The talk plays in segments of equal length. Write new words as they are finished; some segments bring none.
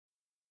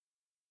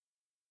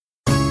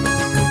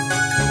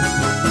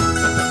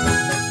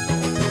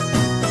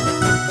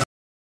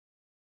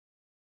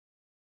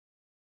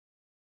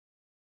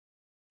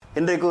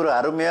இன்றைக்கு ஒரு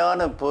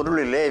அருமையான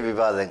பொருளிலே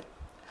விவாதம்.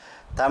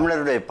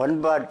 தமிழருடைய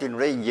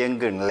பண்பாட்டினுடைய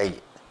இயங்கு நிலை.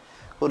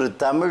 ஒரு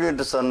தமிழ்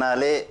என்று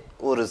சொன்னாலே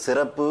ஒரு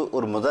சிறப்பு,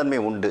 ஒரு முதன்மை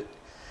உண்டு.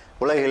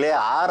 உலகிலே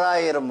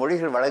 6000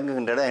 மொழிகள்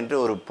வழங்குகின்றன என்று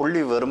ஒரு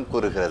புள்ளி விவரம்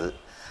கூறுகிறது.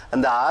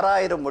 அந்த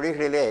 6000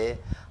 மொழிகளிலே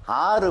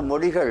 6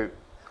 மொழிகள்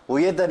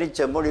உயர்தனி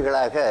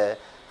செம்மொழிகளாக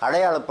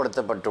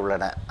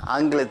அடையாளப்படுத்தப்பட்டுள்ளன.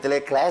 ஆங்கிலத்திலே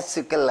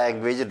கிளாசிக்கல்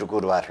லாங்குவேஜ் என்று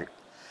கூறுவார்கள்.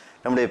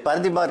 நம்முடைய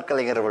பரதிமார்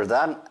கலைஞர்கள்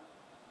தான்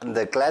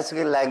இந்த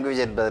கிளாசிக்கல்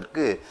லாங்குவேஜ்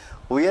என்பதற்கு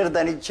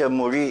உயர்தனி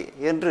செம்மொழி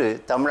என்று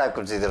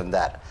தமிழாக்கம்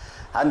செய்திருந்தார்.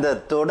 அந்த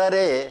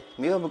தொடரே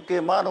மிக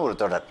முக்கியமான ஒரு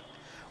தொடர்.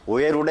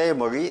 உயர்வுடைய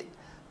மொழி,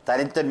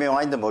 தனித்தன்மை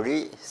வாய்ந்த மொழி,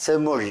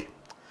 செம்மொழி.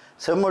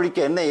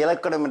 செம்மொழிக்கு என்ன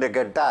இலக்கணம் என்று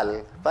கேட்டால்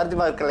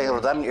பரதிமார்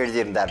கலைஞர் தான்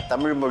எழுதியிருந்தார்.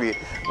 தமிழ் மொழி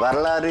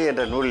வரலாறு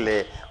என்ற நூலிலே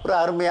ஒரு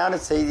அருமையான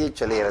செய்தியை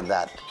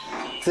சொல்லியிருந்தார்.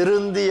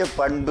 திருந்திய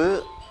பண்பு,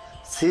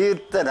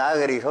 சீர்த்த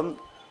நாகரிகம்,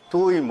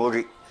 தூய்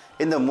மொழி,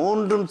 இந்த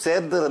மூன்றும்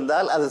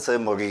சேர்ந்திருந்தால் அது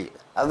செம்மொழி.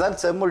 அதுதான்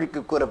செம்மொழிக்கு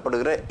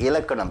கூறப்படுகிற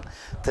இலக்கணம்.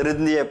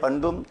 திருந்திய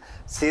பண்பும்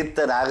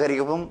சீர்த்த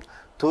நாகரிகமும்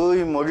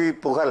தூய்மொழி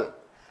புகழ்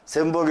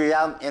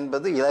செம்மொழியாம்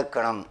என்பது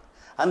இலக்கணம்.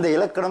 அந்த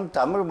இலக்கணம்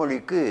தமிழ்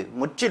மொழிக்கு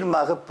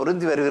முற்றிலுமாக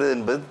பொருந்தி வருகிறது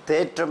என்பது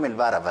தேற்றம்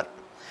என்பார் அவர்.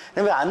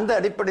 எனவே அந்த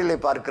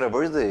அடிப்படையில் பார்க்கிற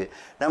பொழுது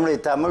நம்முடைய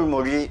தமிழ்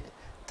மொழி,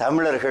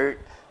 தமிழர்கள்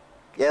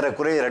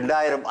ஏறக்குறைய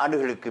 2000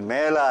 ஆண்டுகளுக்கு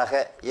மேலாக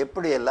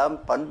எப்படியெல்லாம்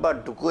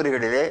பண்பாட்டு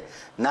கூறுகளிலே,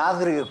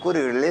 நாகரிக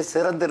கூறுகளிலே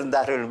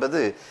சிறந்திருந்தார்கள்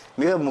என்பது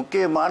மிக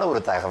முக்கியமான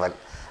ஒரு தகவல்.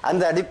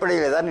 அந்த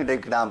அடிப்படையில் தான்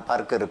இன்றைக்கு நாம்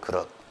பார்க்க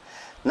இருக்கிறோம்.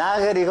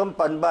 நாகரிகம்,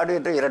 பண்பாடு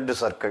என்ற 2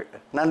 சொற்கள்.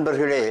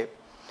 நண்பர்களே,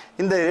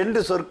 இந்த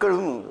 2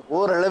 சொற்களும்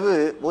ஓரளவு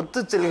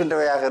ஒத்து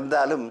செல்கின்றவையாக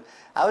இருந்தாலும்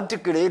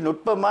அவற்றுக்கிடையே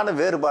நுட்பமான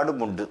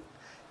வேறுபாடும் உண்டு.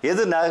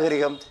 எது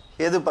நாகரிகம்,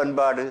 எது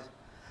பண்பாடு?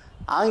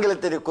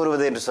 ஆங்கிலத்தில்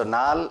கூறுவது என்று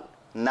சொன்னால்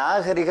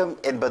நாகரிகம்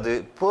என்பது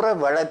புற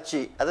வளர்ச்சி,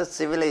 அது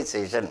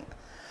சிவிலைசேஷன்.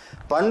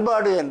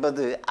 பண்பாடு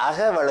என்பது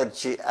அக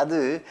வளர்ச்சி, அது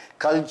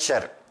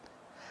கல்ச்சர்.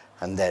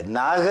 அந்த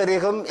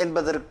நாகரிகம்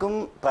என்பதற்கும்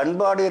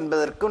பண்பாடு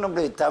என்பதற்கும்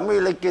நம்முடைய தமிழ்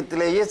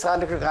இலக்கியத்திலேயே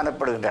சான்றுகள்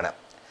காணப்படுகின்றன.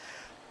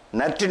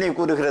 நற்றினை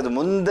கூறுகிறது,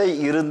 முந்தை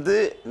இருந்து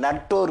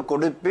நட்டோர்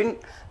கொடுப்பின்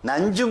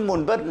நஞ்சும்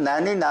முன்பர்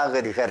நனி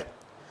நாகரிகர்.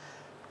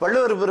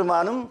 வள்ளுவர்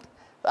பெருமானும்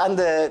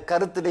அந்த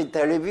கருத்தினை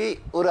தழுவி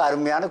ஒரு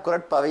அருமையான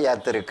குரட்பாவை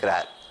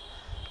யாத்திருக்கிறார்.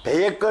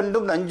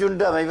 பெயக்கண்டும்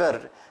நஞ்சுண்டு அமைவர்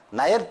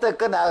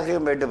நயர்த்தக்க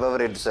நாகரிகம்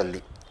வேண்டுபவர் என்று சொல்லி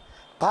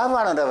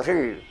பாவாணர்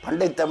அவர்கள்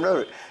பண்டை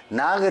தமிழர்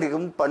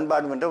நாகரிகம்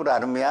பண்பாடும் என்ற ஒரு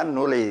அருமையான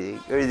நூலை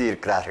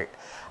எழுதியிருக்கிறார்கள்.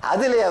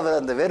 அதிலே அவர்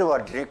அந்த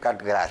வேறுபாட்டினை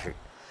காட்டுகிறார்கள்.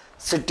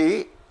 சிட்டி,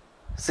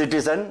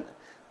 சிட்டிசன்,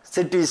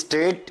 சிட்டி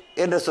ஸ்டேட்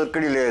என்ற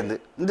சொற்களிலிருந்து,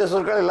 இந்த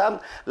சொற்கள் எல்லாம்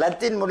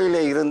லத்தீன்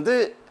மொழியிலே இருந்து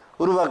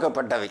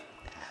உருவாக்கப்பட்டவை.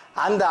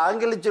 அந்த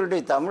ஆங்கில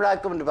சொல்லுடைய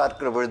தமிழாக்கம் என்று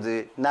பார்க்கிற பொழுது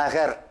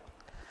நகர்,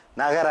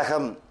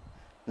 நகரகம்,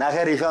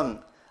 நகரிகம்,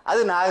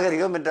 அது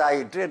நாகரிகம் என்று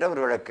ஆயிற்று என்று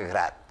அவர்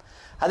விளக்குகிறார்.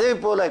 அதே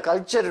போல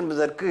கல்ச்சர்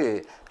என்பதற்கு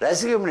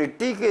ரசிகமணி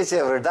டி.கே.சி.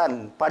 அவர்கள் தான்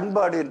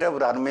பண்பாடு என்ற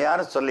ஒரு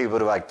அருமையான சொல்லை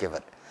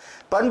உருவாக்கியவர்.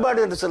 பண்பாடு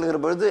என்று சொல்கிற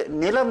பொழுது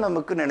நிலம்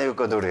நமக்கு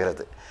நினைவுக்கு வந்து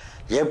விடுகிறது.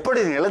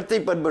 எப்படி நிலத்தை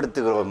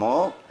பண்படுத்துகிறோமோ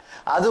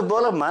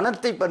அதுபோல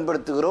மனத்தை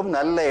பண்படுத்துகிறோம்,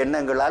 நல்ல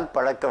எண்ணங்களால்,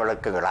 பழக்க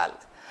வழக்கங்களால்.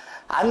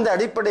 அந்த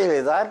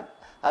அடிப்படையிலே தான்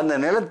அந்த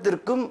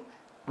நிலத்திற்கும்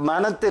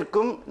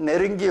மனத்திற்கும்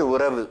நெருங்கிய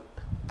உறவு.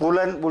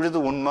 புலன்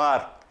உழுது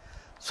உண்மார்,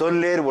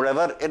 சொல்லேர்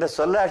உழவர் என்ற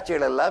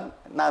சொல்லாட்சிகள் எல்லாம்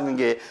நாம்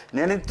இங்கே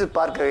நினைத்து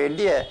பார்க்க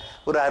வேண்டிய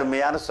ஒரு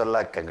அருமையான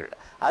சொல்லாக்கங்கள்.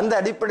 அந்த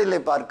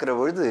அடிப்படையில் பார்க்கிற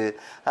பொழுது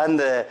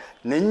அந்த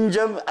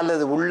நெஞ்சம்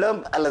அல்லது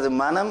உள்ளம் அல்லது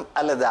மனம்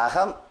அல்லது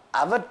அகம்,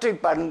 அவற்றை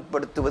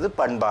பண்படுத்துவது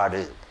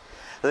பண்பாடு.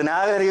 அது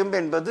நாகரிகம்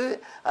என்பது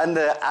அந்த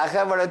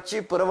அக வளர்ச்சி,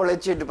 புற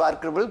வளர்ச்சி என்று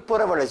பார்க்கிற பொழுது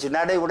புற வளர்ச்சி,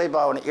 நடை உடை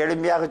பாவனை.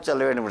 எளிமையாக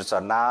சொல்ல வேண்டும் என்று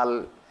சொன்னால்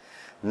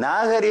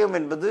நாகரிகம்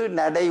என்பது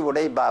நடை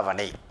உடை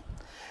பாவனை.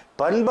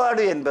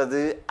 பண்பாடு என்பது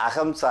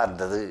அகம்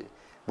சார்ந்தது,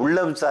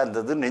 உள்ளம்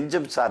சார்ந்தது,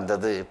 நெஞ்சம்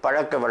சார்ந்தது.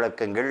 பழக்க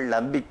வழக்கங்கள்,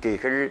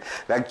 நம்பிக்கைகள்,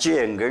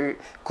 லட்சியங்கள்,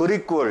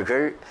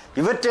 குறிக்கோள்கள்,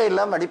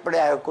 இவற்றையெல்லாம்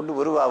அடிப்படையாக கொண்டு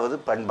உருவாவது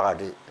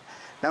பண்பாடு.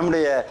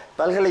 நம்முடைய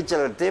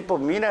பல்கலைக்கழக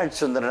தேப்பம் மீனாட்சி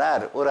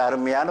சுந்தரனார் ஒரு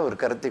அருமையான ஒரு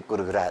கருத்தை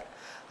கூறுகிறார்.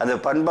 அந்த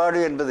பண்பாடு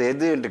என்பது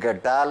எது என்று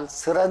கேட்டால்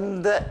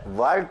சிறந்த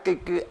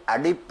வாழ்க்கைக்கு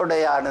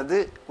அடிப்படையானது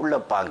உள்ள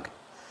பாங்கு.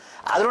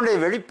 அதனுடைய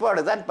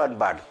வெளிப்பாடு தான்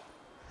பண்பாடு.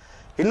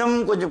 இன்னும்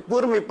கொஞ்சம்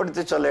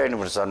கூர்மைப்படுத்தி சொல்ல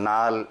வேண்டும் என்று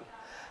சொன்னால்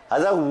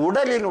அதாவது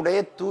உடலினுடைய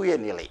தூய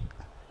நிலை,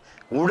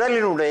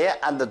 உடலினுடைய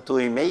அந்த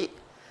தூய்மை,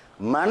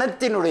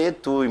 மனத்தினுடைய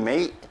தூய்மை,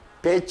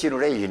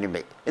 பேச்சினுடைய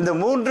இனிமை, இந்த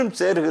மூன்றும்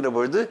சேருகிற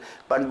பொழுது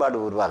பண்பாடு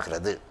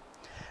உருவாகிறது.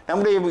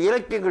 நம்முடைய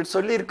இலக்கியங்கள்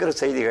சொல்லியிருக்கிற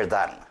செய்திகள்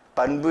தான்.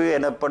 பண்பு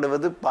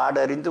எனப்படுவது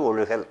பாடறிந்து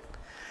ஒழுகல்.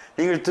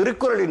 நீங்கள்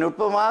திருக்குறளை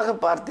நுட்பமாக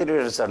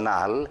பார்த்தீர்கள்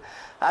சொன்னால்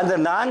அந்த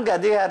 4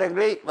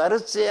 அதிகாரங்களை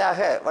வரிசையாக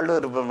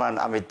வள்ளுவர்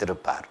பெருமான்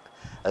அமைத்திருப்பார்.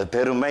 அது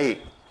பெருமை,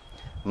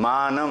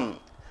 மானம்,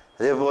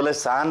 அதே போல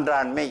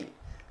சான்றாண்மை.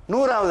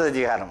 100வது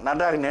அதிகாரம்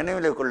நன்றாக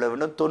நினைவில் கொள்ள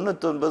வேண்டும்.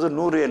 99,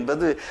 100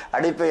 என்பது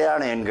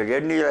அடிப்படையான எண்கள்.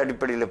 எண்ணியல்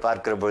அடிப்படையில்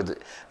பார்க்கிற பொழுது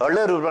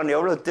வள்ளுவர் பெருமான்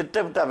எவ்வளவு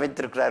திட்டமிட்டு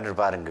அமைத்திருக்கிறார்கள்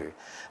பாருங்கள்.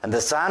 அந்த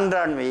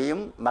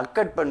சான்றாண்மையையும்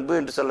மக்கட்பண்பு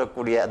என்று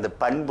சொல்லக்கூடிய அந்த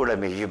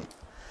பண்புடைமையும்,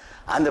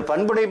 அந்த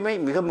பண்புடைமை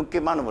மிக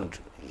முக்கியமான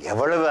ஒன்று.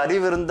 எவ்வளவு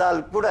அறிவு இருந்தால்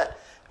கூட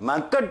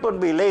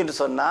மக்கட்பண்பு இல்லை என்று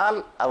சொன்னால்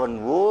அவன்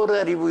ஓர்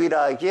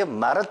அறிவுயிராகிய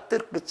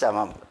மரத்திற்கு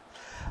சமம்.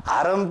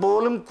 அறம்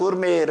போலும்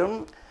கூர்மையரும்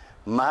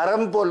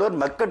மரம் போல்வர்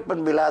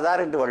மக்கட்பண்பு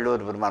இல்லாதார் என்று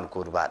வள்ளுவர் பெருமான்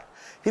கூறுவார்.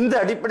 இந்த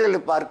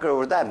அடிப்படையில்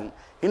பார்க்கிறவர்தான்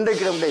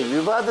இன்றைக்கு நம்முடைய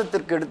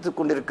விவாதத்திற்கு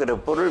எடுத்துக்கொண்டிருக்கிற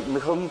பொருள்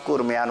மிகவும்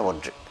கூர்மையான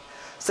ஒன்று.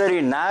 சரி,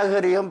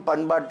 நாகரிகம்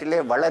பண்பாட்டிலே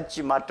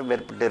வளர்ச்சி மாற்றம்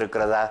ஏற்பட்டு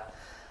இருக்கிறதா?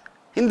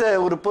 இந்த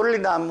ஒரு பொருளை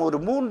நாம் ஒரு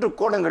 3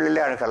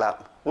 கோணங்களிலே அணுகலாம்.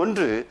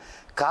 ஒன்று,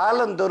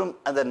 காலந்தோறும்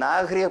அந்த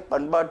நாகரிக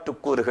பண்பாட்டு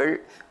கூறுகள்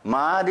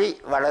மாறி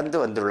வளர்ந்து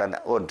வந்துள்ளன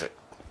ஒன்று.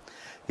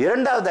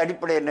 இரண்டாவது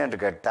அடிப்படை என்ன என்று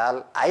கேட்டால்,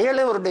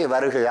 அயலவருடைய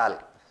வருகையால்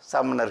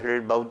சமணர்கள்,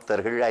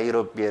 பௌத்தர்கள்,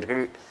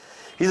 ஐரோப்பியர்கள்,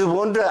 இது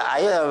போன்ற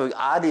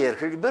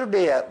ஆரியர்கள்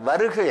இவருடைய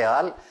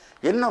வருகையால்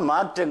என்ன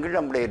மாற்றங்கள்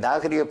நம்முடைய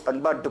நாகரிக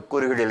பண்பாட்டு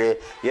கூறுகளிலே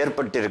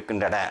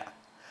ஏற்பட்டிருக்கின்றன.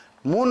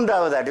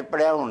 மூன்றாவது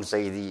அடிப்படையான ஒரு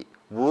செய்தி,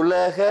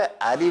 உலக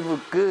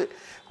அறிவுக்கு,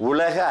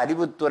 உலக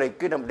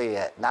அறிவுத்துறைக்கு நம்முடைய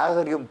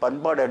நாகரிகம்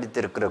பண்பாடு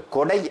அளித்திருக்கிற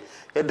கொடை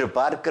என்று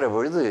பார்க்கிற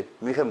பொழுது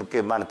மிக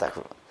முக்கியமான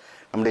தகவல்.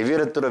 நம்முடைய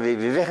வீரத்துறவி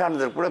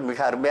விவேகானந்தர் கூட மிக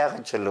அருமையாக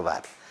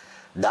சொல்லுவார்,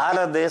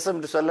 தார தேசம்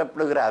என்று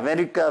சொல்லப்படுகிற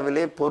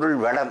அமெரிக்காவிலே பொருள்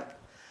வளம்,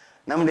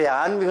 நம்முடைய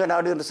ஆன்மீக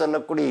நாடு என்று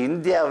சொல்லக்கூடிய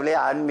இந்தியாவிலே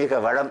ஆன்மீக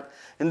வளம்,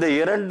 இந்த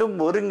இரண்டும்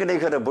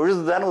ஒருங்கிணைகிற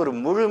பொழுதுதான் ஒரு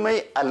முழுமை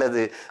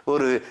அல்லது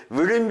ஒரு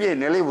விழும்பிய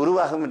நிலை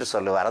உருவாகும் என்று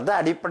சொல்லுவார்.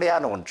 அதுதான்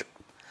அடிப்படையான ஒன்று.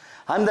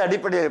 அந்த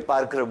அடிப்படையை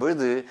பார்க்கிற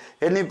பொழுது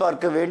எண்ணி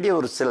பார்க்க வேண்டிய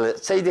ஒரு சில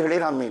செய்திகளை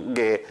நாம்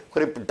இங்கே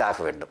குறிப்பிட்டாக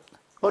வேண்டும்.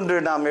 ஒன்று,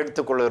 நாம்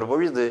எடுத்துக்கொள்கிற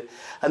பொழுது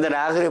அந்த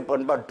நாகரிக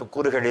பண்பாட்டு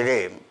கூறுகளிலே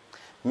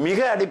மிக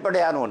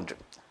அடிப்படையான ஒன்று,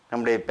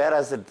 நம்முடைய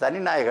பேராசிரியர்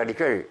தனிநாயக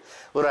அடிகள்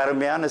ஒரு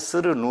அருமையான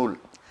சிறு நூல்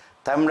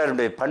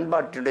தமிழருடைய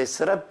பண்பாட்டினுடைய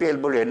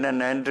சிறப்பியல்புகள்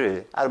என்னென்ன என்று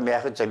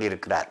அருமையாக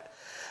சொல்லியிருக்கிறார்.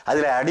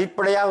 அதில்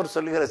அடிப்படையாக அவர்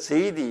சொல்லுகிற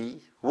செய்தி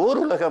ஓர்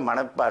உலக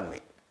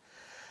மனப்பான்மை,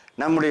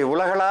 நம்முடைய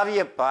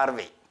உலகளாவிய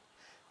பார்வை.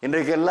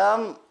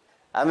 இன்றைக்கெல்லாம்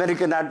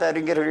அமெரிக்க நாட்டு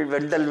அறிஞர்கள்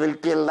வெண்டல்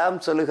வில்கி எல்லாம்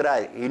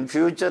சொல்லுகிறார், in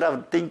future of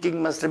thinking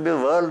must be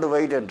world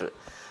wide என்று.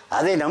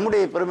 அதை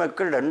நம்முடைய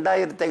பெருமக்கள்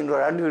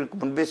 2500 ஆண்டுகளுக்கு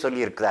முன்பே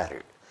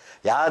சொல்லியிருக்கிறார்கள்.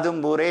 யாதும்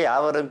ஊரே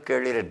யாவரும்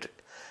கேளீர் என்று,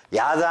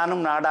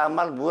 யாதானும்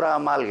நாடாமல்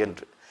ஊராமல்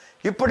என்று.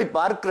 இப்படி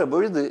பார்க்கிற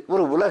பொழுது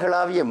ஒரு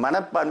உலகளாவிய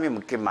மனப்பான்மை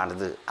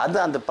முக்கியமானது. அது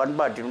அந்த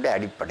பண்பாட்டினுடைய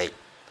அடிப்படை.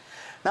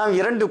 நாம்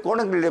 2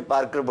 கோணங்களிலே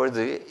பார்க்கிற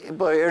பொழுது,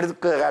 இப்போ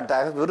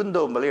எடுத்துக்காட்டாக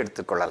விருந்தோம்பலை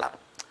எடுத்துக்கொள்ளலாம்.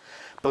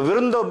 இப்போ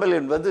விருந்தோம்பல்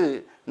என்பது,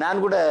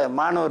 நான் கூட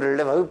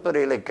மாணவர்களிட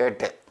வகுப்பறையில்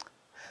கேட்டேன்,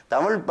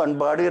 தமிழ்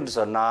பண்பாடு என்று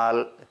சொன்னால்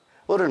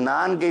ஒரு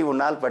 4ஐ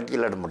உன்னால்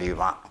பட்டியலிட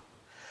முடியுமா?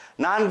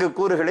 4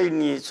 கூறுகளை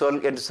நீ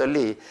சொல் என்று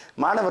சொல்லி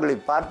மாணவர்களை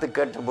பார்த்து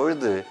கேட்ட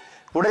பொழுது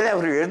உடனே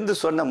அவர்கள் எழுந்து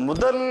சொன்ன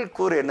முதல்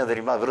கூறு என்ன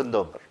தெரியுமா?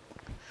 விருந்தோம்பல்.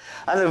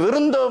 அந்த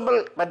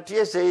விருந்தோம்பல்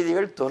பற்றிய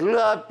செய்திகள்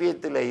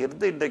தொல்காப்பியத்தில்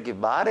இருந்து இன்றைக்கு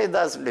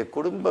பாரதிதாசனுடைய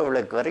குடும்ப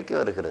விளக்கு வரைக்கும்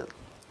வருகிறது.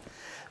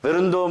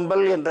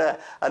 விருந்தோம்பல் என்ற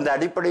அந்த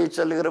அடிப்படையை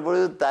சொல்லுகிற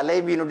பொழுது,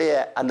 தலைவியினுடைய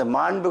அந்த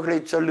மாண்புகளை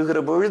சொல்லுகிற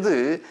பொழுது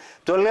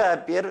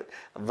தொல்காப்பியர்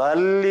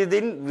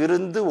வல்லிதின்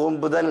விருந்து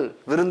ஓம்புதல்,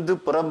 விருந்து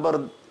புறம்பர்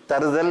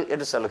தருதல்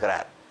என்று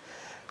சொல்கிறார்.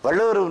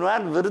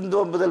 வள்ளுவர்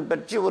விருந்தோம்புதல்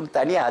பற்றி ஒரு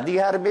தனி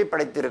அதிகாரமே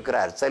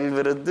படைத்திருக்கிறார்.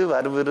 செல்விருந்து,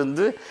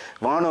 வருவிருந்து,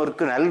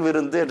 வானோருக்கு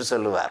நல்விருந்து என்று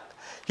சொல்லுவார்.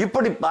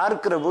 இப்படி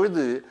பார்க்கிற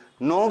பொழுது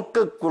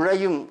நோக்க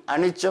குழையும்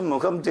அனிச்சம்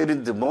முகம்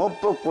தெரிந்து,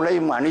 மோப்ப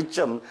குழையும்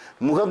அனிச்சம்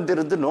முகம்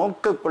தெரிந்து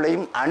நோக்க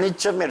குழையும்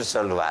அனிச்சம் என்று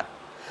சொல்லுவார்.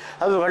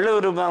 அது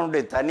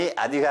வள்ளுவருமானுடைய தனி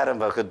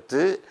அதிகாரம்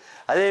வகுத்து,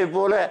 அதே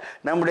போல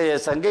நம்முடைய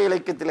சங்க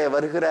இலக்கியத்திலே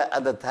வருகிற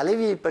அந்த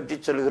தலைவியை பற்றி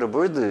சொல்லுகிற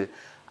பொழுது,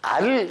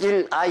 அல்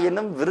இல்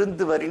ஆயினும்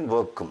விருந்துவரின்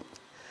போக்கும்.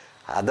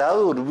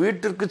 அதாவது ஒரு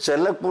வீட்டிற்கு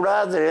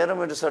செல்லக்கூடாத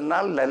நேரம் என்று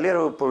சொன்னால்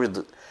நள்ளிரவு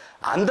பொழுது.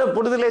 அந்த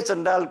பொழுதிலே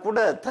சென்றால் கூட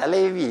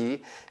தலைவி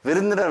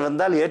விருந்தினர்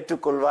வந்தால்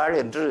ஏற்றுக்கொள்வாள்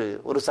என்று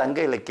ஒரு சங்க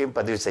இலக்கியம்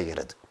பதிவு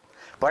செய்கிறது.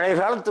 பழைய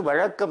காலத்து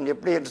வழக்கம்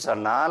எப்படி என்று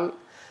சொன்னால்,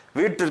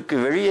 வீட்டிற்கு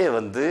வெளியே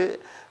வந்து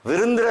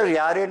விருந்தினர்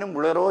யாரேனும்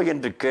உளரோ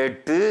என்று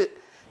கேட்டு,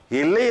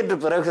 இல்லை என்று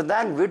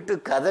பிறகுதான் வீட்டு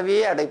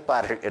கதவையே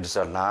அடைப்பார்கள் என்று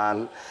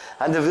சொன்னால்,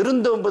 அந்த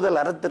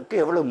விருந்தோம்புதல் அறத்திற்கு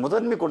எவ்வளவு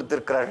முதன்மை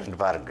கொடுத்திருக்கிறார்கள்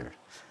என்று பாருங்கள்.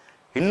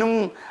 இன்னும்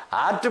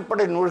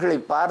ஆற்றுப்படை நூல்களை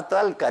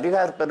பார்த்தால்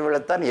கரிகார்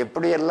பெருவளத்தான்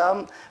எப்படியெல்லாம்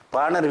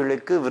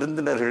பாணர்களுக்கு,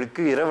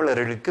 விருந்தினர்களுக்கு,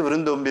 இரவலர்களுக்கு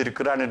விருந்தோம்பி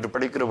இருக்கிறான் என்று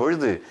படிக்கிற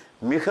பொழுது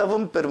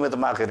மிகவும்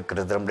பெருமிதமாக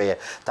இருக்கிறது. நம்முடைய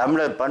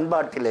தமிழர்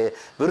பண்பாட்டிலே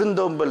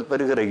விருந்தோம்பல்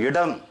பெறுகிற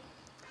இடம்,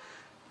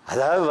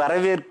 அதாவது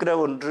வரவேற்கிற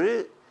ஒன்று,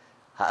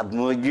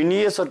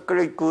 இனிய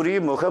சொற்களை கூறி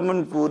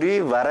முகமுன் கூறி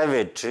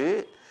வரவேற்று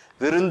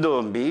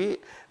விருந்தோம்பி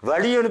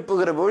வழி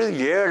அனுப்புகிற பொழுது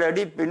 7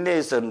 அடி பின்னே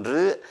சென்று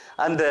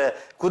அந்த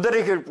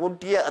குதிரைகள்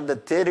பூட்டிய அந்த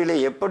தேரிலே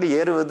எப்படி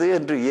ஏறுவது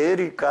என்று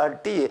ஏறி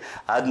காட்டி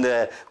அந்த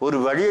ஒரு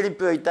வழி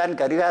அனுப்பி வைத்தான்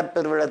கரிகார்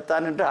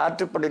பெருவளத்தான் என்று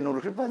ஆற்றுப்படை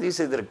நூல்கள் பதிவு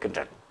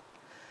செய்திருக்கின்றன.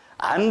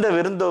 அந்த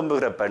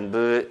விருந்தோம்புகிற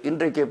பண்பு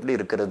இன்றைக்கு எப்படி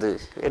இருக்கிறது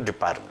என்று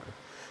பாருங்கள்.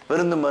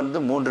 விருந்து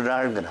மருந்து 3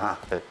 நாளுங்கிறான்.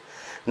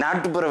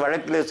 நாட்டுப்புற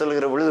வழக்கிலே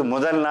சொல்கிற பொழுது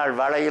முதல் நாள்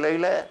வாழை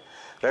இலையில்,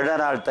 2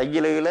 நாள்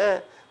தையிலையில்,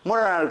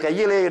 3 நாள்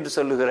கையிலே என்று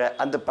சொல்லுகிற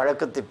அந்த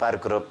பழக்கத்தை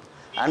பார்க்கிறோம்.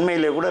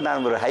 அண்மையிலே கூட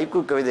நான் ஒரு ஹைக்கூ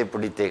கவிதை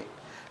பிடித்தேன்,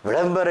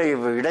 விளம்பர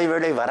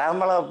இடைவேளை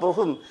வராமலா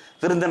போகும்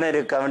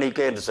விருந்தினரை கவனிக்க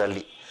என்று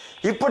சொல்லி.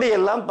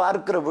 இப்படியெல்லாம்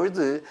பார்க்கிற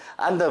பொழுது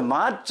அந்த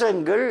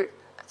மாற்றங்கள்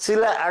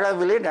சில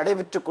அளவிலே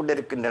நடைபெற்று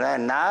கொண்டிருக்கின்றன.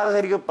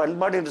 நாகரிக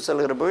பண்பாடு என்று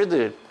சொல்கிற பொழுது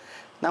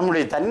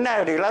நம்முடைய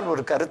தன்னாடிகளால்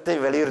ஒரு கருத்தை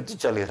வலியுறுத்தி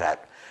சொல்கிறார்.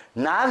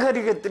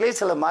 நாகரிகத்திலே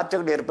சில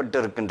மாற்றங்கள் ஏற்பட்டு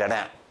இருக்கின்றன,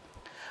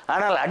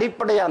 ஆனால்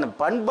அடிப்படையான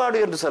பண்பாடு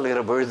என்று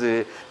சொல்கிற பொழுது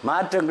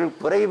மாற்றங்கள்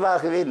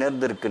குறைவாகவே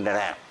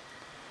நேர்ந்திருக்கின்றன.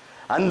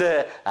 அந்த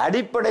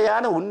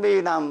அடிப்படையான உண்மையை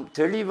நாம்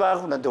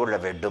தெளிவாக உணர்ந்து கொள்ள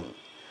வேண்டும்.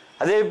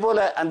 அதே போல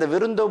அந்த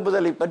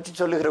விருந்தோம்புதலை பற்றி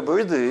சொல்லுகிற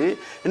பொழுது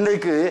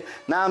இன்றைக்கு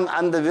நாம்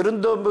அந்த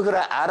விருந்தோம்புகிற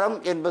அறம்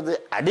என்பது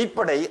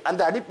அடிப்படை,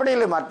 அந்த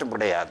அடிப்படையில் மாற்றம்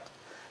கிடையாது.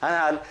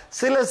 ஆனால்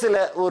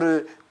சில ஒரு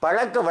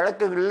பழக்க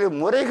வழக்கங்களிலே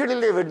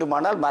முறைகளிலே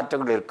வேண்டுமானால்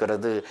மாற்றங்கள்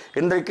இருக்கிறது.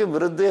 இன்றைக்கு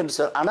விருந்து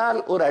என்று ஆனால்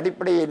ஒரு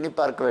அடிப்படையை எண்ணி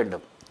பார்க்க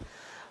வேண்டும்.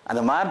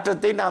 அந்த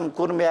மாற்றத்தை நாம்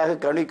கூர்மையாக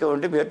கவனிக்க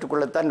வேண்டும்,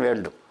 ஏற்றுக்கொள்ளத்தான்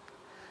வேண்டும்.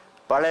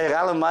 பழைய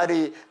காலம் மாதிரி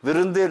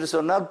விருந்து என்று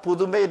சொன்னால்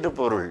புதுமை என்று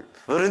பொருள்.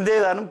 விருந்தே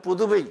தானும்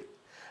புதுமை,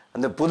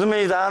 அந்த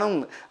புதுமை தானும்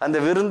அந்த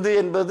விருந்து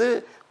என்பது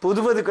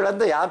புதுவது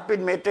கிடந்த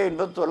யாப்பின் மேற்றை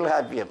என்பது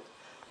தொல்காப்பியம்.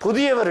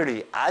 புதியவர்களை,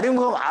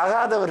 அறிமுகம்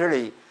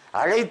ஆகாதவர்களை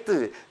அழைத்து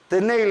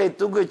திண்ணைகளை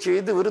தூங்கச்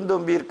செய்து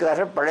விருந்தோம்பி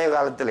இருக்கிறார்கள் பழைய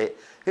காலத்திலே.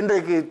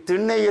 இன்றைக்கு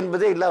திண்ணை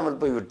என்பதே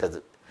இல்லாமல் போய்விட்டது.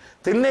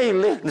 திண்ணை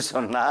இல்லை என்று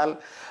சொன்னால்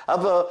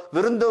அப்போ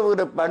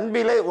விருந்தோம்புகிற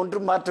பண்பிலே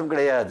ஒன்றும் மாற்றம்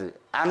கிடையாது.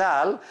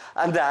 ஆனால்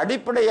அந்த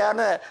அடிப்படையான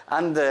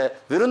அந்த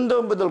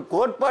விருந்தோம்புதல்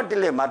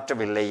கோட்பாட்டிலே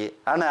மாற்றமில்லை,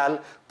 ஆனால்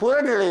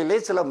புறநிலையிலே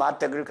சில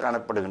மாற்றங்கள்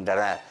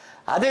காணப்படுகின்றன.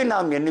 அதை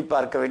நாம் எண்ணி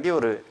பார்க்க வேண்டிய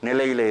ஒரு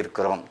நிலையிலே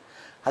இருக்கிறோம்.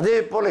 அதே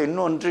போல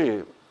இன்னொன்று,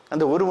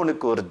 அந்த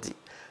ஒருவனுக்கு ஒருத்தி.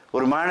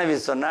 ஒரு மாணவி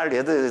சொன்னால்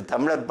எது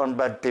தமிழர்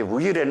பண்பாட்டை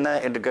உயிர் என்ன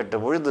என்று கேட்ட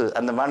பொழுது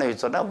அந்த மாணவி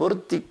சொன்னால்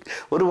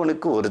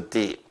ஒருவனுக்கு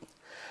ஒருத்தி,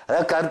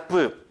 அதாவது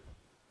கற்பு.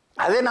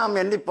 அதை நாம்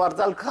எண்ணி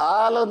பார்த்தால்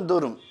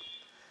காலந்தோறும்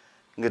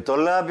இங்கு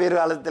தொல்காப்பியர்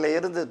காலத்தில்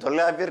இருந்து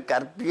தொல்காப்பியர்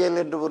கற்பியல்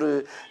என்று ஒரு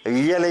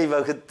இயலை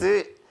வகுத்து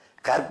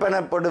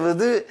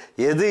கற்பனப்படுவது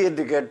எது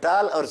என்று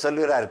கேட்டால் அவர்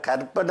சொல்கிறார்,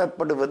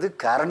 கற்பனப்படுவது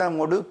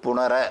கரணமொடு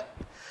புணர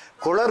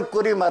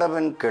குளர்குறி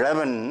மரபின்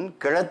கிழவன்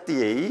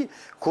கிழத்தியை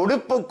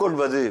கொடுப்பு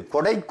கொள்வது,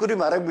 கொடைக்குறி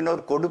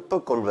மரபினோர் கொடுப்பு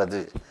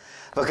கொள்வது.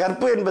 இப்போ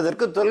கற்பு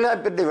என்பதற்கு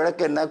தொல்காப்பியருடைய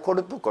விளக்கம் என்ன?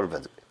 கொடுப்பு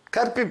கொள்வது,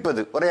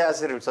 கற்பிப்பது.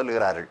 உரையாசிரியர்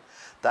சொல்கிறார்கள்,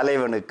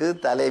 தலைவனுக்கு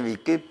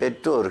தலைவிக்கு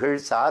பெற்றோர்கள்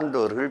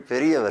சான்றோர்கள்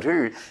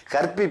பெரியவர்கள்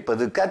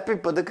கற்பிப்பது,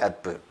 கற்பிப்பது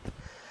கற்பு.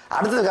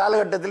 அடுத்த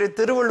காலகட்டத்தில்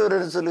திருவள்ளுவர்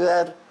என்று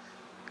சொல்கிறார்,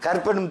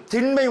 கற்பனும்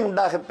திண்மை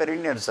உண்டாக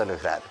பெறின் என்று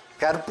சொல்கிறார்.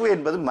 கற்பு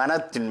என்பது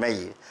மனத்தின்மை,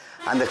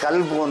 அந்த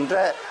கல் போன்ற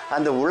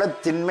அந்த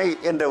உளத்தின்மை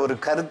என்ற ஒரு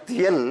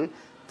கருத்தியல்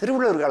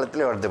திருவள்ளுவர்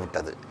காலத்தில்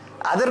வந்துவிட்டது.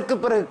 அதற்கு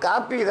பிறகு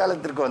காப்பிய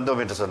காலத்திற்கு வந்தோம்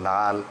என்று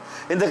சொன்னால்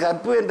இந்த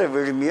கற்பு என்ற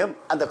விழுமியம்,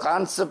 அந்த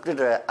கான்செப்ட்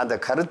என்ற அந்த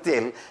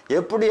கருத்தியல்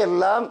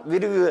எப்படியெல்லாம்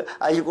விரிவு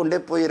ஆகிக்கொண்டே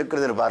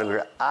போயிருக்கிறது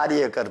பாருங்கள்.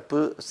 ஆரிய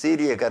கற்பு,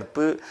 சீரிய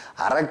கற்பு,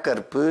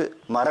 அறக்கற்பு,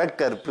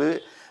 மரக்கற்பு,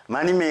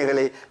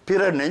 மணிமேகலை,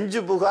 பிற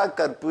நெஞ்சு புகா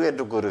கற்பு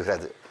என்று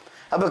கூறுகிறது.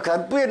 அப்போ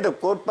கற்பு என்ற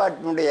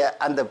கோட்பாட்டினுடைய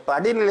அந்த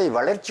படிநிலை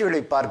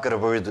வளர்ச்சிகளை பார்க்கிற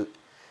பொழுது,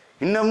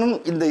 இன்னமும்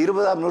இந்த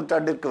 20ஆம்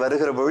நூற்றாண்டிற்கு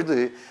வருகிற பொழுது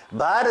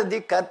பாரதி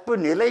கற்பு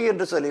நிலை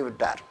என்று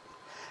சொல்லிவிட்டார்.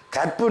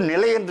 கற்பு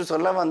நிலை என்று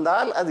சொல்ல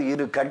வந்தால் அது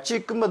இரு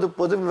கட்சிக்கும் அது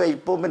பொது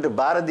வைப்போம் என்று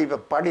பாரதி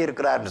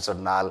பாடியிருக்கிறார் என்று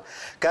சொன்னால்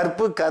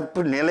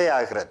கற்பு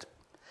நிலையாகிறது.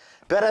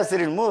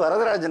 பேராசிரியர் மு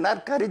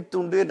வரதராஜனார்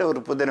கரித்துண்டு என்ற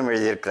ஒரு புதினம்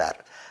எழுதியிருக்கிறார்.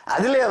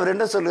 அதிலே அவர்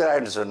என்ன சொல்கிறார்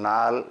என்று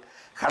சொன்னால்,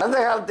 கடந்த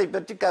காலத்தை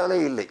பற்றி கவலை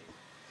இல்லை,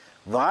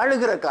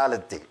 வாழுகிற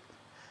காலத்தில்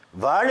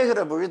வாழுகிற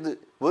பொழுது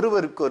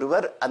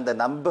ஒருவருக்கொருவர் அந்த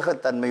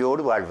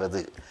நம்பகத்தன்மையோடு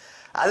வாழ்வது,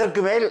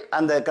 அதற்கு மேல்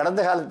அந்த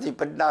கடந்த காலத்தை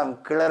பற்றி நாம்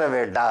கிளற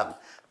வேண்டாம்.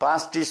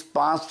 பாஸ்ட் இஸ்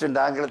பாஸ்ட் என்று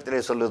ஆங்கிலத்திலே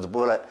சொல்வது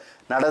போல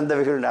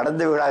நடந்தவைகள்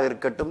நடந்தவைகளாக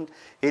இருக்கட்டும்,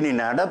 இனி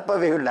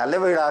நடப்பவைகள்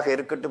நல்லவைகளாக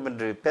இருக்கட்டும்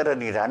என்று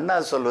பேரறிஞர் அண்ணா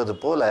சொல்வது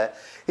போல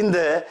இந்த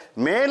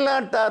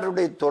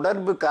மேலாட்டாருடைய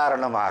தொடர்பு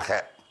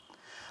காரணமாக,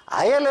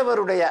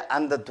 அயலவருடைய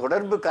அந்த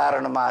தொடர்பு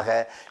காரணமாக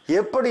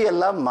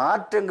எப்படியெல்லாம்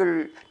மாற்றங்கள்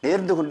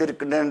நேர்ந்து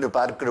கொண்டிருக்கின்றன என்று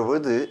பார்க்கிற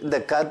பொழுது இந்த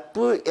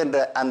கற்பு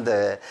என்ற அந்த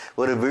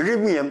ஒரு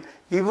விழுமியம்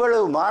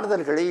இவ்வளவு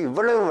மாறுதல்களை,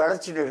 இவ்வளவு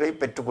வளர்ச்சிகளை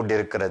பெற்றுக்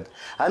கொண்டிருக்கிறது.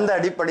 அந்த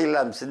அடிப்படையில்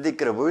நாம்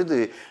சிந்திக்கிற பொழுது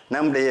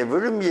நம்முடைய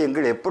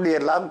விழுமியங்கள்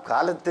எப்படியெல்லாம்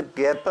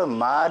காலத்திற்கு ஏற்ப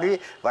மாறி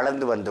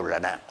வளர்ந்து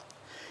வந்துள்ளன.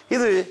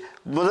 இது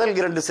முதல்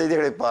 2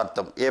 செய்திகளை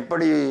பார்த்தோம்,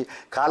 எப்படி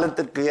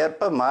காலத்திற்கு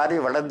ஏற்ப மாறி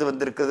வளர்ந்து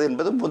வந்திருக்கிறது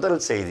என்பது முதல்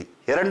செய்தி.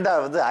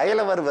 இரண்டாவது,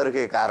 அயலவர்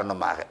வருகை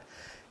காரணமாக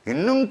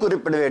இன்னும்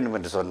குறிப்பிட வேண்டும்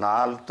என்று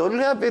சொன்னால்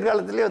தொல்காப்பியர்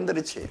காலத்திலே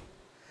வந்துருச்சு.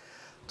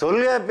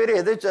 தொல்காப்பியர்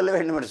எதை சொல்ல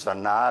வேண்டும் என்று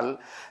சொன்னால்,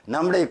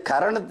 நம்முடைய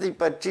கரணத்தை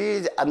பற்றி,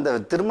 அந்த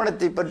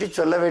திருமணத்தை பற்றி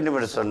சொல்ல வேண்டும்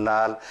என்று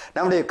சொன்னால்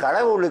நம்முடைய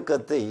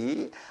கடவுளுக்கத்தை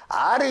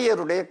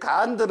ஆரியருடைய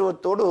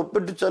காந்தருவத்தோடு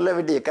ஒப்பிட்டு சொல்ல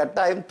வேண்டிய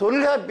கட்டாயம்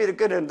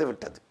தொல்காப்பியருக்கு நேர்ந்து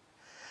விட்டது.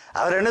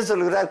 அவர் என்ன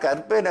சொல்கிறார்?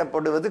 கற்பு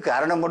எனப்படுவது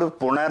காரணமோடு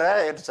புணர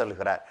என்று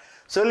சொல்கிறார்.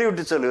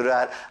 சொல்லிவிட்டு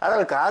சொல்கிறார்,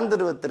 ஆனால்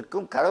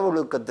காந்தருவத்திற்கும்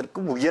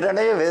கடவுளுக்கத்திற்கும்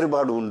உயரணைய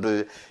வேறுபாடு உண்டு.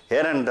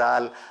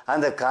 ஏனென்றால்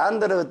அந்த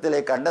காந்தருவத்திலே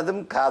கண்டதும்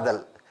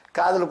காதல்,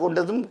 காதல்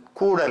கொண்டதும்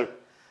கூடல்,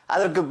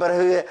 அதற்கு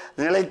பிறகு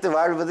நிலைத்து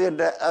வாழ்வது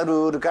என்ற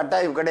ஒரு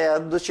கட்டாயம்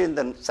கிடையாது.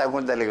 துஷ்யந்தன்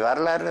சகுந்தலை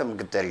வரலாறு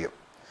நமக்கு தெரியும்.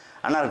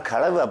 ஆனால்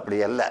களவு அப்படி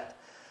அல்ல.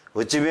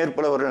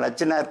 உச்சிமேற்புலவர்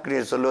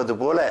நச்சினார்க்கினியர் சொல்வது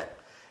போல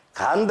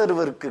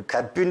காந்தருவருக்கு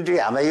கற்பின்றி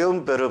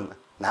அமையவும் பெறும்,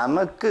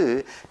 நமக்கு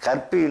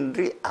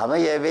கற்பின்றி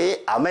அமையவே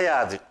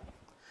அமையாது.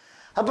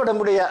 அப்போ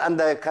நம்முடைய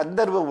அந்த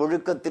கந்தர்வ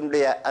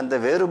ஒழுக்கத்தினுடைய அந்த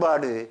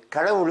வேறுபாடு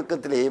கள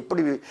ஒழுக்கத்தில்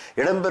எப்படி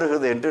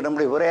இடம்பெறுகிறது என்று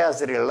நம்முடைய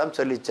உரையாசிரியர்கள் எல்லாம்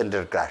சொல்லி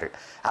சென்றிருக்கிறார்கள்.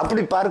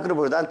 அப்படி பார்க்கிற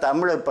பொழுது தான்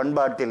தமிழர்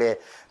பண்பாட்டிலே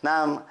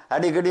நாம்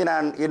அடிக்கடி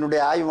நான்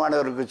என்னுடைய ஆய்வு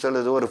மாணவருக்கு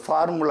சொல்லுது ஒரு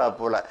ஃபார்முலா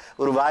போல,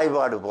 ஒரு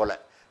வாய்பாடு போல.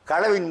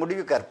 களவின்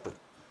முடிவு கற்பு,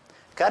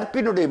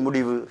 கற்பினுடைய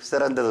முடிவு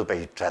சிறந்தது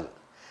பயிற்றல்.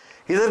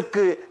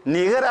 இதற்கு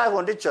நிகராக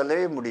ஒன்றை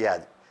சொல்லவே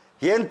முடியாது.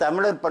 ஏன்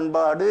தமிழர்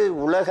பண்பாடு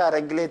உலக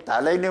அரங்கிலே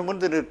தலை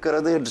நிமிர்ந்து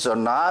நிற்கிறது என்று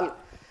சொன்னால்,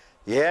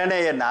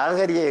 ஏனைய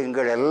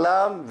நாகரிகங்கள்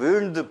எல்லாம்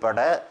வீழ்ந்து பட,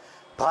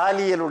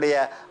 பாலியலுடைய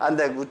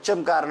அந்த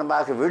உச்சம்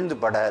காரணமாக வீழ்ந்து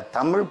பட,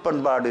 தமிழ்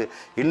பண்பாடு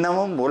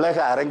இன்னமும் உலக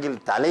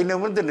அரங்கில் தலை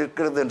நிமிர்ந்து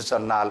நிற்கிறது என்று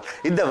சொன்னால்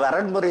இந்த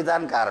வரன்முறை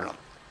தான் காரணம்.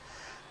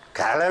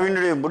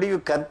 களவினுடைய முடிவு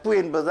கற்பு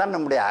என்பதுதான்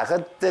நம்முடைய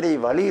அகத்தரை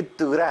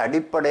வலியுறுத்துகிற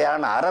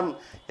அடிப்படையான அறம்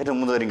என்று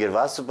முதறிஞர்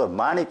வாசுப்ப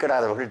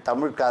மாணிக்கடார் அவர்கள்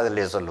தமிழ்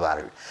காதலே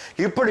சொல்வார்கள்.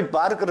 இப்படி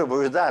பார்க்கிற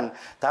பொழுதுதான்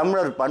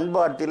தமிழர்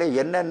பண்பாட்டிலே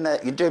என்னென்ன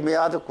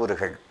இன்றியமையாத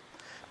கூறுகள்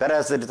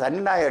பேராசிரியர்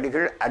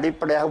தனிநாயடிகள்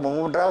அடிப்படையாக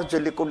மூன்றாவது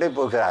சொல்லிக்கொண்டே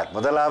போகிறார்.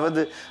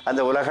 முதலாவது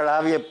அந்த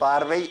உலகளாவிய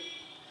பார்வை,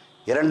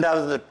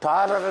 இரண்டாவது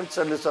டாலரன்ஸ்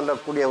என்று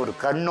சொல்லக்கூடிய ஒரு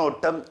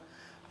கண்ணோட்டம்,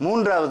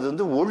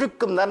 மூன்றாவது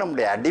ஒழுக்கம் தான்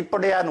நம்முடைய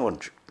அடிப்படையான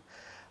ஒன்று.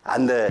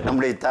 அந்த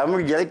நம்முடைய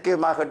தமிழ்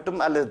இலக்கியமாகட்டும்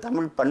அல்லது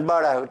தமிழ்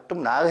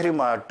பண்பாடாகட்டும்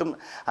நாகரிகமாகட்டும்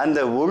அந்த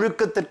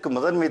ஒழுக்கத்திற்கு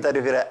முதன்மை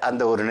தருகிற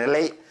அந்த ஒரு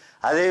நிலை.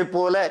 அதே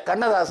போல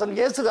கண்ணதாசன்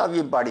இயேசு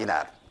காவியம்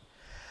பாடினார்.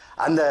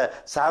 அந்த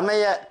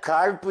சமய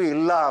காழ்ப்பு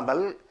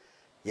இல்லாமல்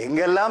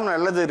எங்கெல்லாம்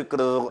நல்லது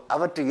இருக்கிறதோ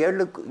அவற்றை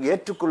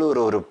ஏற்றுக்கொள்கிற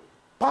ஒரு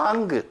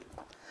பாங்கு.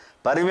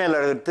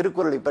 பரிமேலழகர்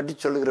திருக்குறளை பற்றி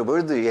சொல்லுகிற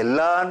பொழுது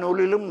எல்லா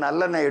நூலிலும்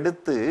நல்லெண்ண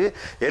எடுத்து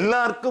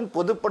எல்லாருக்கும்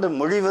பொதுப்படும்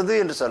மொழிவது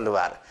என்று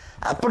சொல்லுவார்.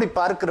 அப்படி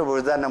பார்க்கிற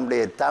பொழுதுதான்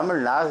நம்முடைய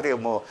தமிழ்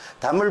நாகரிகமோ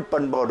தமிழ்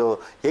பண்பாடோ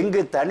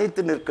எங்கு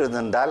தனித்து நிற்கிறது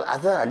என்றால்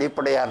அது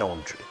அடிப்படையான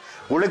ஒன்று.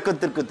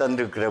 ஒழுக்கத்திற்கு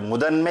தந்திருக்கிற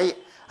முதன்மை.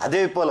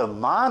 அதே போல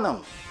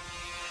மானம்,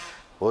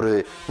 ஒரு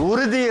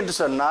உறுதி என்று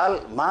சொன்னால்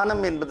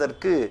மானம்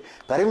என்பதற்கு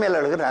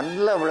பரிமேலழகர்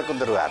நல்ல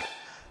விளக்கம் தருவார்.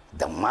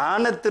 இந்த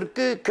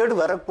மானத்திற்கு கேடு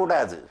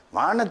வரக்கூடாது,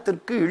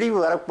 மானத்திற்கு இழிவு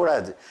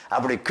வரக்கூடாது.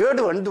 அப்படி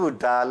கேடு வந்து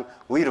விட்டால்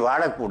உயிர்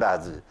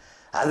வாழக்கூடாது.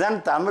 அதுதான்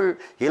தமிழ்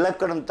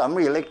இலக்கணம்,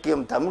 தமிழ்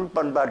இலக்கியம், தமிழ்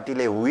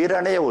பண்பாட்டிலே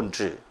உயிரணைய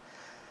ஒன்று.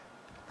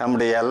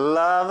 நம்முடைய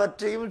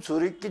எல்லாவற்றையும்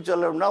சுருக்கி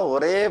சொல்லணும்னா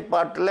ஒரே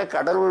பாட்டில்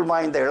கடவுள்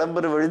மாய்ந்த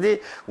இளம்பெரு எழுதி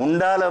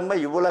உண்டாலம்ம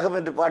இவ்வுலகம்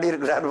என்று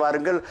பாடியிருக்கிறார்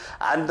பாருங்கள்.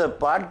 அந்த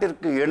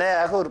பாட்டிற்கு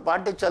இணையாக ஒரு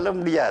பாட்டை சொல்ல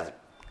முடியாது.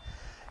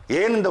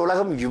 ஏன் இந்த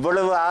உலகம்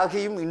இவ்வளவு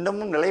ஆகியும்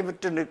இன்னமும் நிலை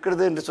பெற்று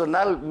நிற்கிறது என்று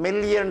சொன்னால்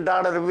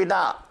 $1,000,000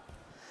 வினா,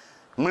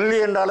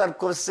 $1,000,000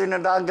 கொஸ்டின்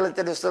என்று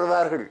ஆங்கிலத்தில்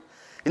சொல்வார்கள்.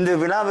 இந்த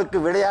வினாவுக்கு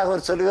விடையாக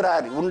அவர்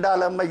சொல்கிறார்,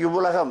 உண்டாலம்ம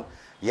இவ்வுலகம்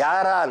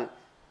யாரால்,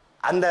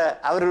 அந்த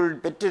அவர்கள்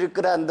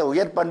பெற்றிருக்கிற அந்த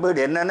உயர்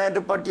பண்புகள் என்னென்ன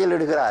என்று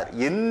பட்டியலிடுகிறார்.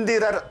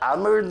 இந்திரர்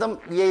அமிழ்தம்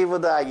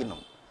இயைவது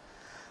ஆகினும்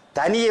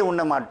தனியே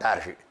உண்ண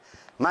மாட்டார்கள்,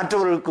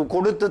 மற்றவர்களுக்கு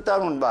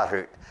கொடுத்துத்தான்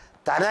உண்பார்கள்,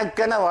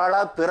 தனக்கென வாழா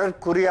பிறர்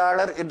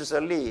குறியாளர் என்று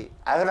சொல்லி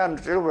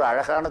அகரானத்தில் ஒரு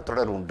அழகான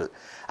தொடர் உண்டு.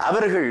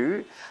 அவர்கள்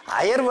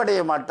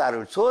அயர்வடைய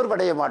மாட்டார்கள்,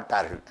 சோர்வடைய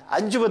மாட்டார்கள்,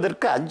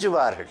 அஞ்சுவதற்கு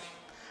அஞ்சுவார்கள்.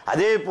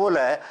 அதே போல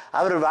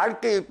அவர்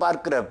வாழ்க்கையை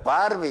பார்க்கிற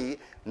பார்வை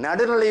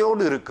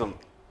நடுநிலையோடு இருக்கும்.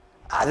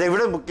 அதை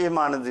விட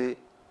முக்கியமானது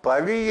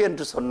பழி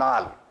என்று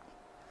சொன்னால்,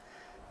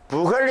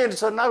 புகழ் என்று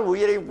சொன்னால்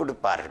உயிரையும்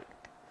கொடுப்பார்கள்,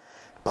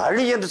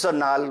 பழி என்று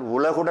சொன்னால்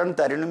உலகுடன்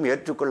தரினும்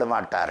ஏற்றுக்கொள்ள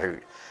மாட்டார்கள்.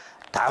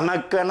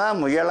 தமக்கென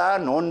முயலா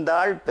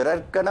நோந்தாள்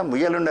பிறர்க்கென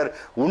முயலுனர்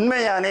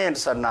உண்மையானே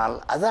என்று சொன்னால்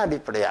அது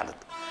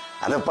அடிப்படையானது.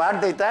 அந்த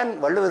பாட்டை தான்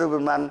வள்ளுவர்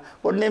பெருமான்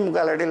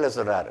 1.25 அடியில்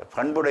சொல்றார்.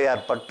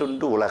 பண்புடையார்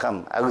பட்டுண்டு உலகம்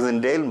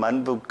அகுதின்றேல்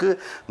மண்புக்கு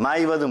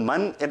மாய்வது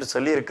மண் என்று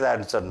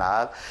சொல்லியிருக்கிறார்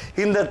சொன்னால்,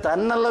 இந்த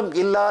தன்னலம்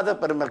இல்லாத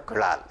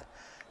பெருமக்களால்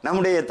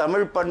நம்முடைய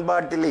தமிழ்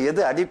பண்பாட்டில்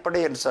எது அடிப்படை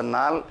என்று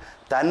சொன்னால்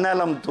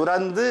தன்னலம்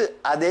துறந்து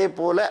அதே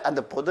போல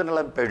அந்த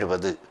பொதுநலம்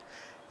பெறுவது.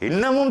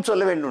 இன்னமும்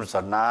சொல்ல வேண்டும்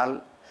சொன்னால்,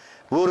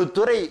 ஒரு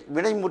துறை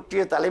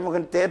வினைமுற்றிய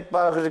தலைமுகன்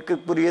தேர்ப்பாக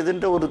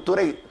இருக்கக்கூடியதுன்ற ஒரு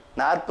துறை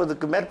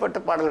 40க்கு மேற்பட்ட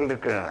பாடல்கள்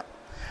இருக்கின்றன.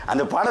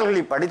 அந்த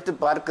பாடல்களை படித்து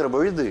பார்க்கிற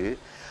பொழுது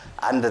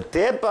அந்த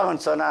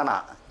தேர்ப்பாகன் சொன்னானா,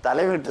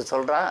 தலைவன்கிட்ட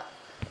சொல்கிறான்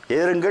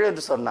ஏறுங்கள்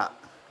என்று சொன்னான்.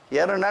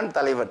 ஏறுனான்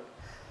தலைவன்.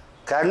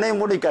 கண்ணை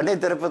மூடி கண்ணை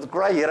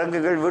திறப்பதுக்குள்ளா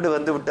இறங்குகள் வீடு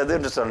வந்து விட்டது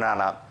என்று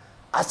சொன்னானாம்.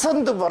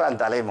 அசந்து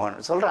போகிறான்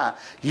தலைமகன். சொல்கிறான்,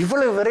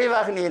 இவ்வளவு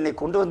விரைவாக நீ என்னை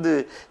கொண்டு வந்து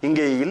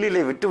இங்கே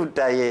இல்லிலே விட்டு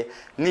விட்டாயே,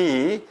 நீ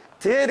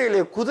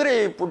தேரிலே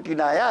குதிரையை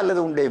பூட்டினாயா அல்லது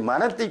உன்னுடைய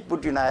மனத்தை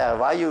பூட்டினாயா,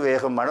 வாயு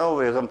வேகம்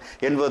மனோவேகம்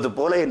என்பது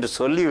போல என்று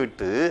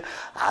சொல்லிவிட்டு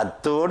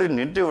அத்தோடு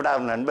நின்று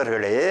விடாம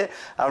நண்பர்களே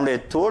அவனுடைய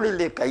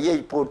தோளிலே கையை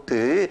போட்டு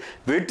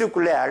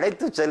வீட்டுக்குள்ளே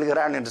அழைத்து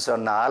செல்கிறான் என்று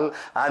சொன்னால்,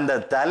 அந்த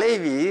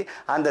தலைவி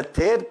அந்த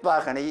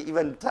தேர்ப்பாகனை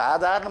இவன்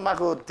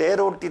சாதாரணமாக ஒரு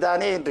தேரோட்டி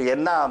தானே என்று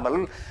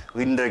எண்ணாமல்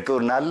இன்றைக்கு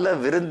ஒரு நல்ல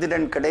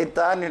விருந்தினன்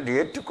கிடைத்தான் என்று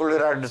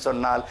ஏற்றுக்கொள்கிறான் என்று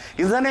சொன்னால்,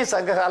 இதுதானே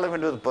சங்ககாலம்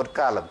என்பது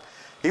பொற்காலம்.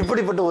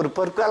 இப்படிப்பட்ட ஒரு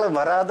பொற்காலம்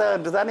வராதா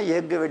என்று தானே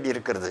ஏற்க வேண்டி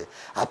இருக்கிறது.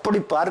 அப்படி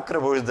பார்க்கிற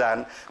பொழுதுதான்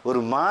ஒரு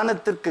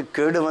மானத்திற்கு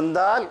கேடு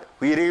வந்தால்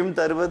உயிரையும்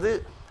தருவது,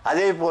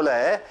 அதே போல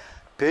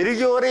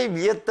பெரியோரை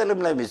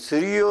வியத்தலும் இளமை,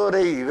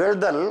 சிறியோரை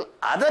இகழ்தல்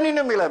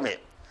அதனினும் இளமே.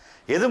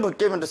 எது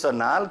முக்கியம் என்று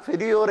சொன்னால்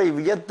பெரியோரை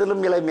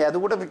வியத்தலும் இளமை, அது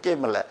கூட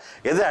முக்கியம் அல்ல.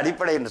 எது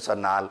அடிப்படை என்று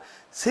சொன்னால்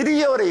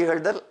சிறியோரை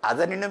இகழ்தல்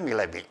அதனினும்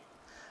இளமை.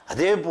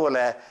 அதே போல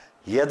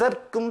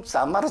எதற்கும்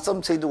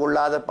சமரசம் செய்து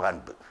கொள்ளாத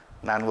பண்பு.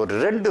 நான் ஒரு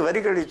 2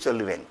 வரிகளை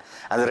சொல்லுவேன்.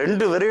 அந்த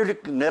 2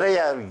 வரிகளுக்கு நிறைய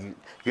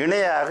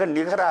இணையாக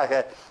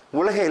நிகராக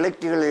உலக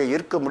இலக்கியங்களில்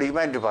இருக்க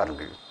முடியுமா என்று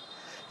பாருங்கள்.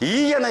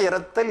 ஈயன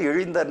இரத்தல்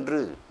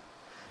இழிந்தன்று,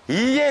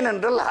 ஈயேன்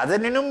என்றால்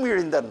அதனினும்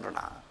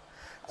இழிந்தன்றுனா.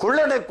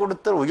 கொள்ளனை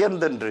கொடுத்தல்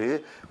உயர்ந்தன்று,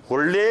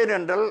 கொள்ளேன்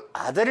என்றால்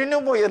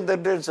அதனினும்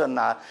உயர்ந்தன்று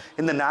சொன்னார்.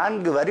 இந்த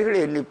 4 வரிகளை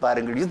எண்ணி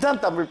பாருங்கள்.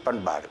 இதுதான் தமிழ்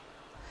பண்பாடு.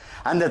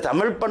 அந்த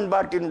தமிழ்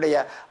பண்பாட்டினுடைய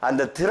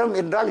அந்த திறம்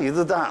என்றால்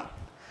இதுதான்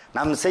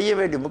நாம் செய்ய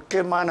வேண்டிய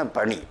முக்கியமான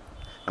பணி.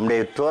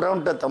 நம்முடைய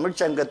டொரண்டோ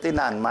தமிழ்ச்சங்கத்தை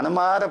நான்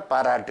மனமாற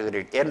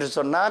பாராட்டுகிறேன். என்று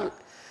சொன்னால்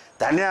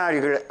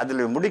தனிநாடுகள்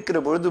அதில் முடிக்கிற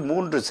பொழுது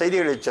 3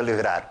 செய்திகளை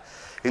சொல்லுகிறார்.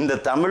 இந்த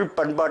தமிழ்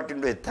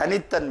பண்பாட்டினுடைய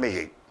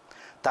தனித்தன்மையை,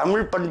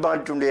 தமிழ்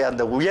பண்பாட்டினுடைய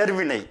அந்த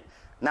உயர்வினை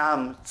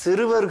நாம்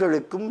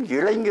சிறுவர்களுக்கும்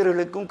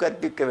இளைஞர்களுக்கும்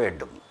கற்பிக்க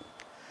வேண்டும்.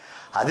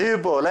 அதே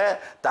போல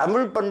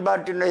தமிழ்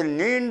பண்பாட்டினுடைய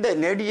நீண்ட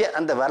நெடிய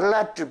அந்த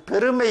வரலாற்று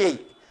பெருமையை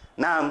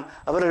நாம்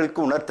அவர்களுக்கு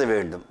உணர்த்த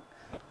வேண்டும்.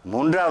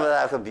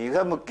 3வதாக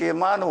மிக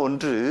முக்கியமான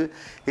ஒன்று,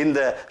 இந்த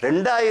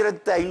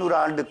 2500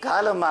 ஆண்டு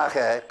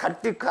காலமாக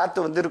கட்டி காத்து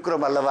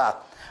வந்திருக்கிறோம் அல்லவா,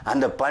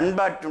 அந்த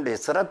பண்பாட்டினுடைய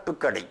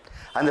சிறப்புகளை,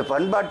 அந்த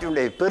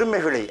பண்பாட்டினுடைய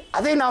பெருமைகளை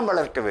அதை நாம்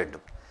வளர்க்க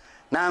வேண்டும்.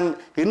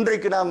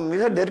 இன்றைக்கு நாம்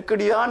மிக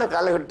நெருக்கடியான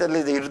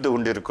காலகட்டத்தில் இதை இருந்து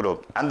கொண்டிருக்கிறோம்.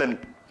 அந்த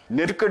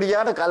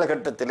நெருக்கடியான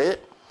காலகட்டத்திலே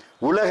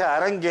உலக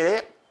அரங்கிலே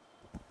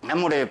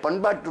நம்முடைய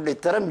பண்பாட்டுடைய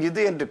திறம்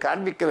இது என்று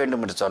காண்பிக்க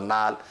வேண்டும் என்று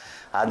சொன்னால்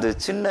அது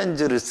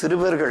சின்னஞ்சிறு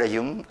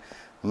சிறுவர்களையும்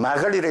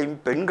மகளிரையும்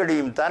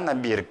பெண்களையும் தான்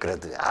நம்பி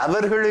இருக்கிறது.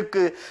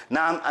 அவர்களுக்கு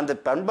நாம் அந்த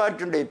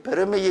பண்பாட்டினுடைய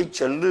பெருமையை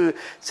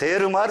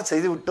சேருமாறு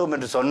செய்துவிட்டோம்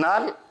என்று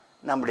சொன்னால்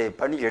நம்முடைய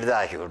பணி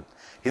எளிதாகிவிடும்.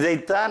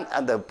 இதைத்தான்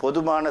அந்த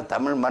பொதுவான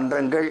தமிழ்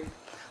மன்றங்கள்,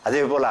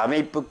 அதே போல்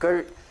அமைப்புகள்,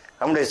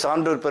 நம்முடைய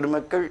சான்றோர்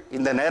பெருமக்கள்,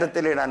 இந்த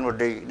நேரத்திலே நான்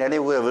ஒன்றை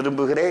நினைவு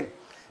விரும்புகிறேன்.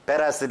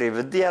 பேராசிரியர்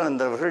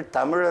வித்யானந்தர் அவர்கள்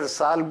தமிழர்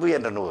சால்பு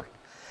என்ற நூல்,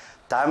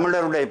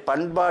 தமிழருடைய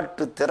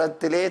பண்பாட்டு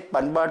திறத்திலே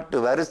பண்பாட்டு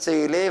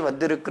வரிசையிலே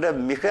வந்திருக்கிற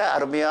மிக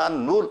அருமையான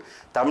நூல்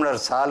தமிழர்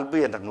சால்பு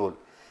என்ற நூல்.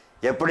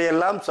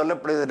 எப்படியெல்லாம்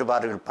சொல்லப்படுகிறது என்று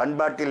பாருங்கள்.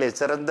 பண்பாட்டிலே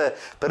சிறந்த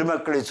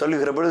பெருமக்களை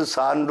சொல்லுகிற பொழுது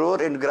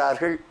சான்றோர்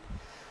என்கிறார்கள்,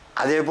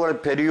 அதே போல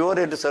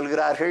பெரியோர் என்று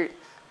சொல்கிறார்கள்,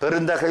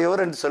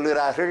 பெருந்தகையோர் என்று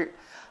சொல்கிறார்கள்.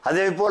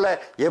 அதே போல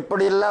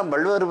எப்படியெல்லாம்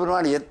வள்ளுவர்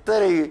பெருமான்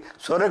எத்தனை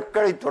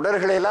சொற்களை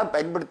தொடர்களையெல்லாம்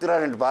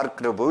பயன்படுத்துகிறார் என்று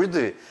பார்க்கிற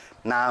பொழுது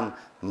நாம்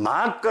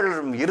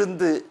மாக்களிடம்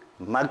இருந்து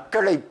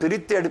மக்களை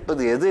பிரித்து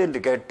எடுப்பது எது என்று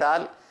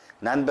கேட்டால்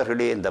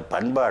நண்பர்களே இந்த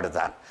பண்பாடு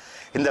தான்.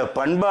 இந்த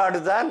பண்பாடு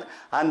தான்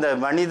அந்த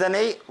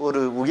மனிதனை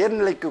ஒரு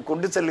உயர்நிலைக்கு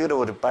கொண்டு செல்கிற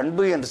ஒரு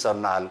பண்பு என்று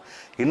சொன்னால்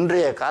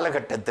இன்றைய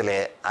காலகட்டத்திலே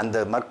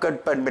அந்த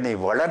மக்கட்பண்பினை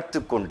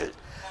வளர்த்து கொண்டு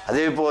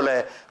அதே போல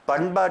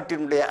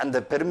பண்பாட்டினுடைய அந்த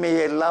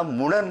பெருமையை எல்லாம்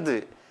உணர்ந்து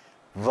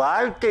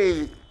வாழ்க்கை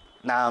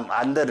நாம்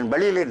அந்த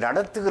வழியிலே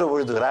நடத்துகிற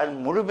பொழுதுதான்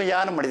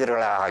முழுமையான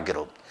மனிதர்களாக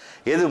ஆகிறோம்.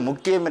 எது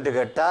முக்கியம் என்று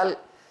கேட்டால்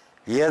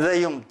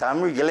எதையும்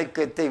தமிழ்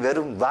இலக்கியத்தை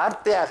வெறும்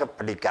வார்த்தையாக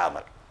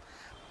படிக்காமல்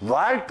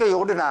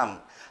வாழ்க்கையோடு நாம்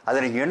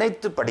அதனை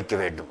இணைத்து படிக்க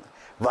வேண்டும்.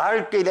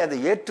 வாழ்க்கையில் அதை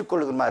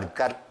ஏற்றுக்கொள்ளுமாறு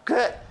கற்க,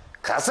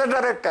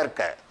 கசடர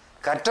கற்க,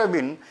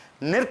 கற்றபின்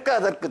நிற்க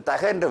அதற்கு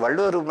தக என்று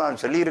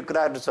வள்ளுவர்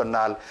சொல்லியிருக்கிறார் என்று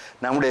சொன்னால்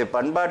நம்முடைய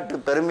பண்பாட்டு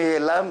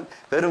பெருமையெல்லாம்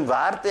வெறும்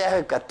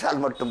வார்த்தையாக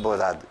கற்றால் மட்டும்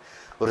போதாது.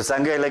 ஒரு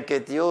சங்க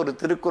இலக்கியத்தையோ ஒரு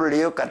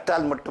திருக்குறளையோ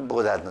கற்றால் மட்டும்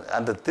போதாது.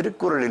 அந்த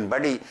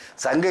திருக்குறளின்படி,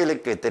 சங்க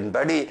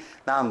இலக்கியத்தின்படி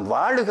நாம்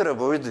வாழுகிற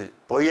பொழுது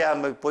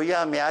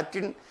பொய்யாமை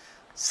ஆற்றின்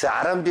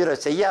அறம்பிற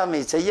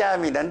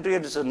செய்யாமை நன்று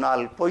என்று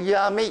சொன்னால்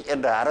பொய்யாமை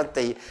என்ற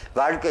அறத்தை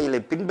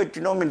வாழ்க்கையில்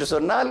பின்பற்றினோம் என்று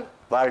சொன்னால்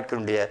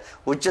வாழ்க்கையுடைய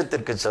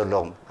உச்சத்திற்கு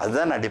சொல்லும்.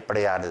 அதுதான்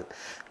அடிப்படையானது.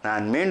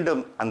 நான்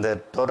மீண்டும் அந்த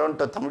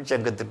டொரண்டோ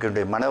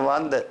தமிழ்ச்சங்கத்திற்கு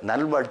மனவார்ந்த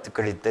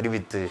நல்வாழ்த்துக்களை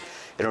தெரிவித்து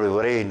என்னுடைய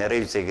உரையை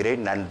நிறைவு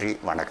செய்கிறேன். நன்றி,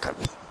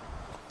 வணக்கம்.